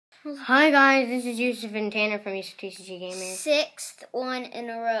Hi guys, this is Yusuf and Tanner from Yusuf TCG Gaming. 6th one in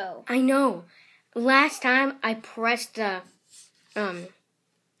a row. I know. Last time I pressed the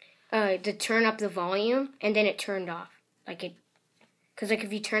to turn up the volume and then it turned off. Because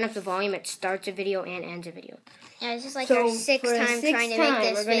if you turn up the volume, it starts a video and ends a video. Yeah, it's just like our sixth time trying to make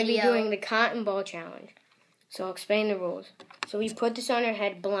this we're going to video. be doing the cotton ball challenge. So I'll explain the rules. So we put this on our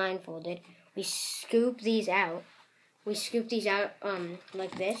head blindfolded. We scoop these out. We scoop these out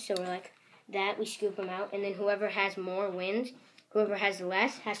like this, so we're like that. We scoop them out, and then whoever has more wins. Whoever has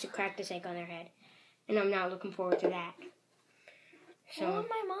less has to crack this egg on their head. And I'm not looking forward to that. So, what would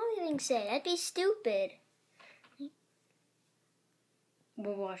my mom even say? That'd be stupid.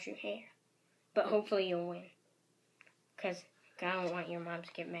 We'll wash your hair. But hopefully you'll win. Because I don't want your mom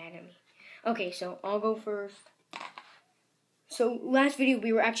to get mad at me. Okay, so I'll go first. So last video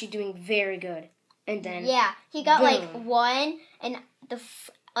we were actually doing very good. And then he got boom. like 1 and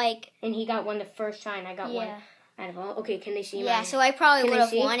and he got 1 the first time. I got 1 out of all. Okay, can they see? Yeah, so I probably would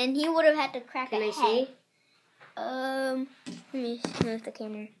have won, and he would have had to crack a head. Can they see? Let me move the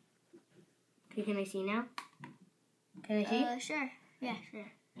camera. Okay, can they see now? Can they see? Sure. Yeah,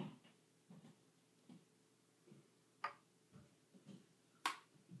 sure.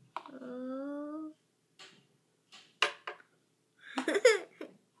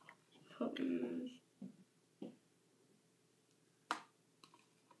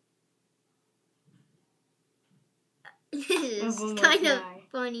 This is kind of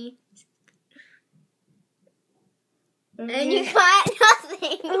funny. And you got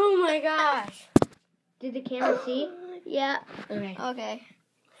nothing. Oh my gosh. Did the camera see? Yeah. Okay.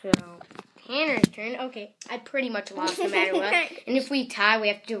 So, Tanner's turn. Okay, I pretty much lost no matter what. And if we tie, we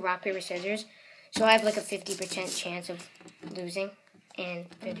have to do rock, paper, scissors. So I have like a 50% chance of losing and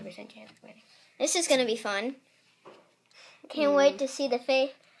 50% chance of winning. This is going to be fun. Can't wait to see the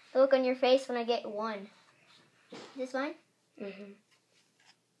look on your face when I get 1. Is this mine? Mm-hmm.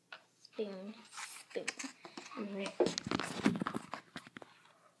 Spoon. Mm-hmm.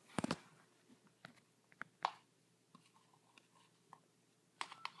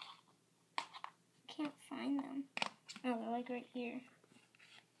 Can't find them. Oh, they're like right here.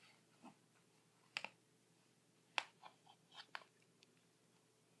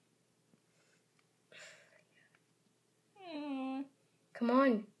 Come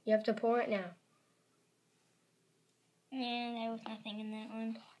on, you have to pour it now. Yeah, there was nothing in that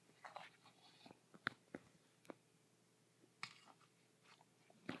one.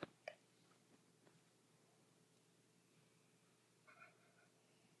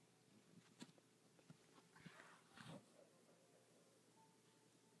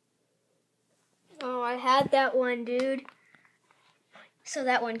 Oh, I had that one, dude. So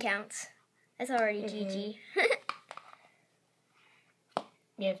that one counts. That's already GG.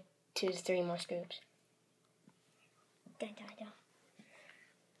 You have 2 to 3 more scoops.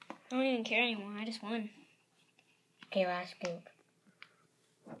 I don't even care anymore. I just won. Okay, last scoop.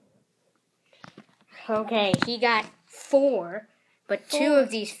 Okay, he got 4, but 2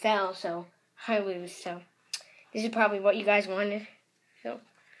 of these fell, so I lose. So this is probably what you guys wanted. So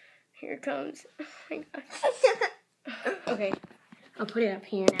here it comes. Oh my gosh. Okay, I'll put it up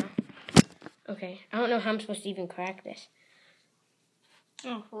here now. Okay, I don't know how I'm supposed to even crack this.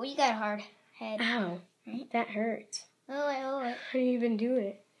 Oh, well, you got a hard head. Ow, that hurts. Oh, wait. How do you even do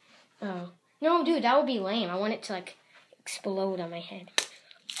it? Oh. No, dude, that would be lame. I want it to, explode on my head.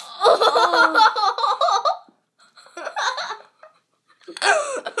 Oh.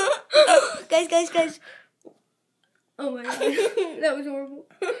 Guys. Oh, my God. That was horrible.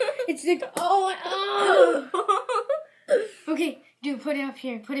 It's the... Oh. Okay, dude, put it up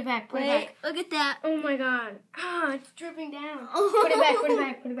here. Put it back. Put it back. Look at that. Oh, my God. It's dripping down. Put it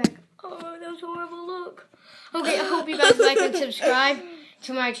back. Oh, that was horrible. Look. Okay, I hope you guys like and subscribe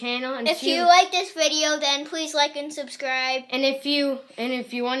to my channel. And if you like this video, then please like and subscribe. And if you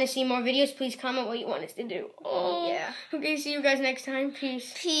want to see more videos, please comment what you want us to do. Oh, yeah. Okay, see you guys next time.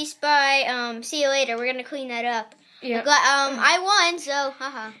 Peace. Peace. Bye. See you later. We're gonna clean that up. Yeah. I won, so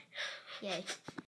haha. Yay.